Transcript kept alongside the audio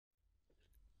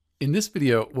In this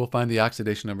video, we'll find the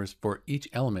oxidation numbers for each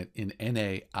element in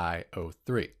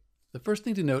NaIO3. The first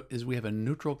thing to note is we have a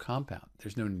neutral compound.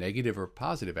 There's no negative or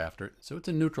positive after it, so it's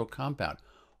a neutral compound.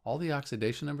 All the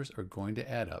oxidation numbers are going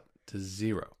to add up to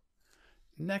 0.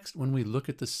 Next, when we look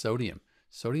at the sodium,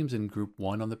 sodium's in group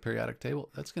 1 on the periodic table.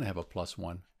 That's going to have a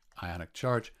 +1 ionic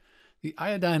charge. The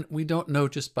iodine, we don't know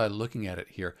just by looking at it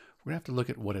here. We're going to have to look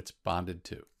at what it's bonded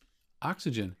to.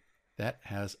 Oxygen, that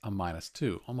has a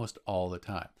 -2 almost all the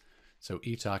time. So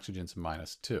each oxygen's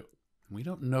 -2. We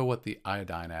don't know what the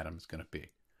iodine atom is going to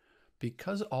be.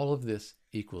 Because all of this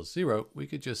equals 0, we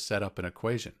could just set up an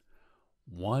equation.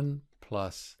 1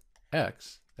 plus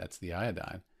x, that's the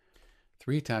iodine,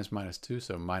 3 times -2,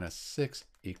 so -6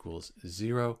 equals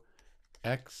 0.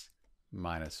 X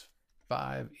minus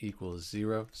 5 equals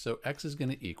 0. So x is going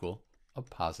to equal a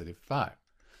 +5.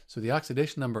 So the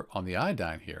oxidation number on the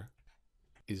iodine here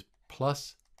is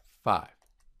 +5.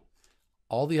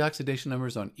 All the oxidation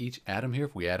numbers on each atom here,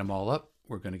 if we add them all up,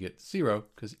 we're going to get 0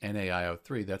 because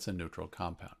NaIO3, that's a neutral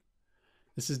compound.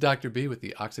 This is Dr. B with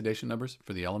the oxidation numbers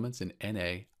for the elements in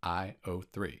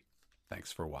NaIO3.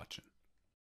 Thanks for watching.